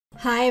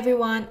Hi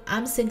everyone,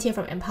 I'm Cynthia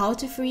from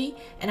Empower2Free,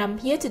 and I'm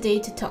here today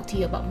to talk to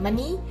you about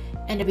money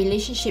and the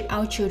relationship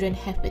our children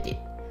have with it.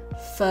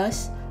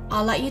 First,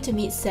 I'd like you to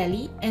meet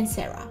Sally and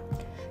Sarah.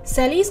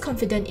 Sally is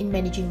confident in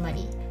managing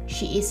money.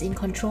 She is in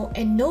control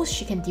and knows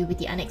she can deal with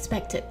the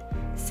unexpected.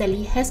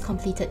 Sally has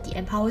completed the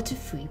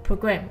Empower2Free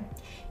program.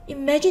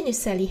 Imagine if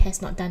Sally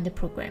has not done the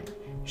program.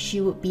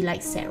 She would be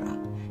like Sarah.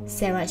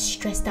 Sarah is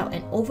stressed out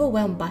and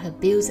overwhelmed by her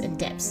bills and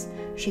debts.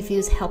 She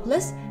feels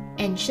helpless,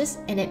 anxious,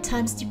 and at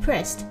times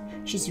depressed.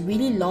 She's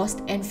really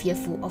lost and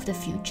fearful of the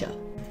future.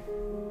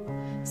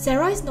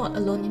 Sarah is not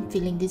alone in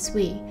feeling this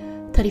way.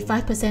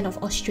 35% of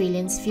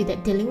Australians feel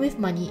that dealing with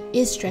money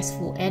is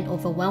stressful and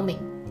overwhelming.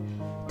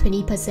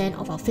 20%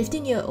 of our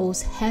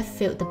 15-year-olds have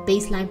failed the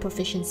baseline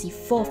proficiency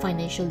for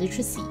financial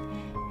literacy,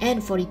 and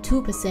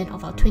 42%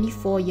 of our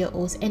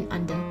 24-year-olds and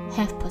under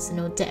have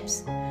personal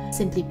debts.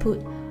 Simply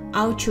put,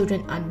 our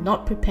children are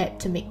not prepared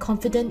to make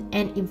confident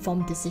and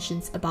informed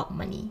decisions about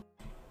money.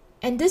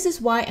 And this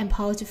is why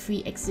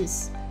Empower2Free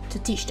exists, to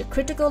teach the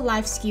critical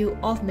life skill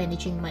of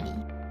managing money.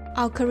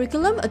 Our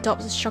curriculum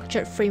adopts a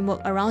structured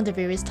framework around the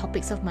various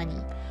topics of money.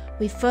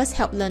 We first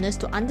help learners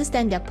to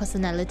understand their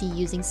personality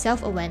using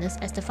self-awareness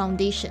as the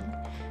foundation.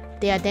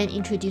 They are then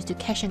introduced to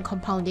cash and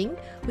compounding,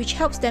 which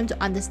helps them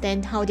to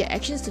understand how their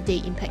actions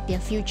today impact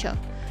their future.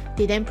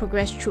 They then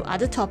progress through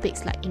other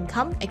topics like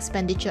income,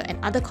 expenditure,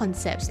 and other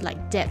concepts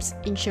like debts,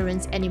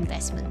 insurance, and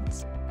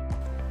investments.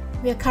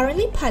 We are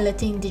currently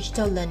piloting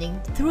digital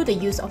learning through the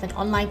use of an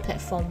online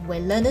platform where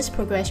learners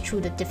progress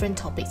through the different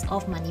topics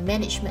of money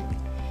management.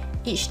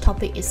 Each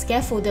topic is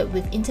scaffolded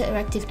with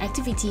interactive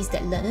activities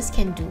that learners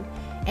can do,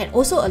 and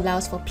also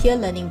allows for peer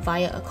learning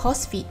via a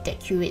course feed that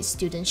curates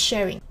students'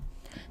 sharing.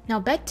 Now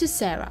back to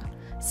Sarah.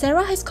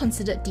 Sarah has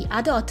considered the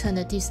other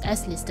alternatives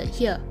as listed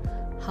here.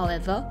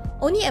 However,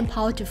 only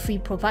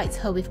Empower2Free provides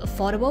her with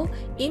affordable,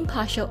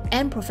 impartial,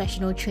 and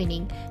professional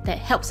training that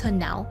helps her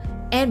now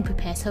and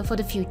prepares her for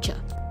the future.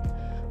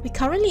 We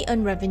currently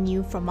earn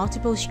revenue from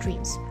multiple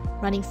streams,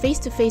 running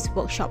face-to-face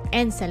workshop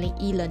and selling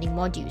e-learning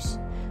modules.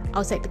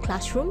 Outside the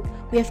classroom,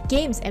 we have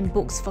games and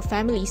books for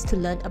families to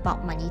learn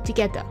about money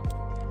together.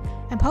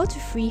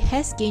 Empower2Free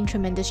has gained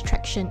tremendous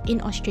traction in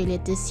Australia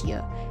this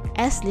year,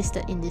 as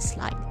listed in this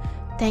slide,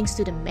 thanks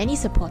to the many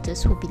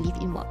supporters who believe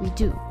in what we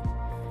do.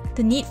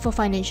 The need for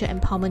financial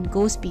empowerment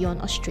goes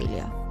beyond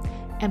Australia.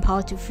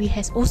 Empower2Free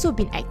has also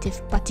been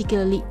active,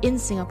 particularly in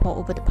Singapore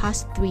over the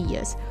past 3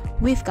 years,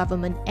 with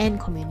government and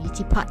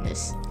community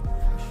partners.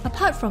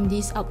 Apart from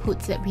these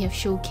outputs that we have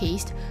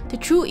showcased, the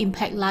true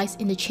impact lies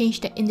in the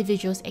change that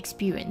individuals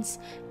experience,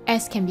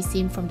 as can be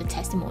seen from the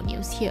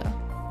testimonials here.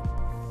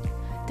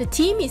 The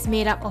team is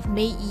made up of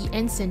Mei Yi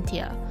and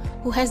Cynthia,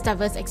 who has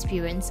diverse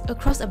experience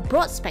across a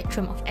broad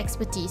spectrum of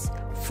expertise,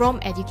 from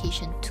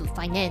education to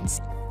finance.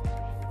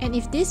 And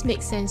if this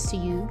makes sense to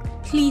you,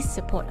 please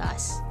support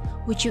us.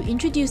 Would you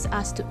introduce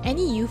us to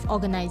any youth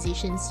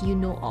organizations you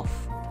know of?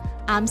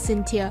 I'm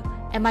Cynthia,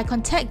 and my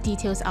contact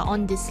details are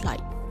on this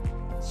slide.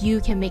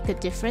 You can make a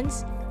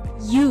difference.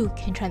 You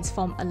can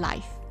transform a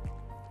life.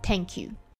 Thank you.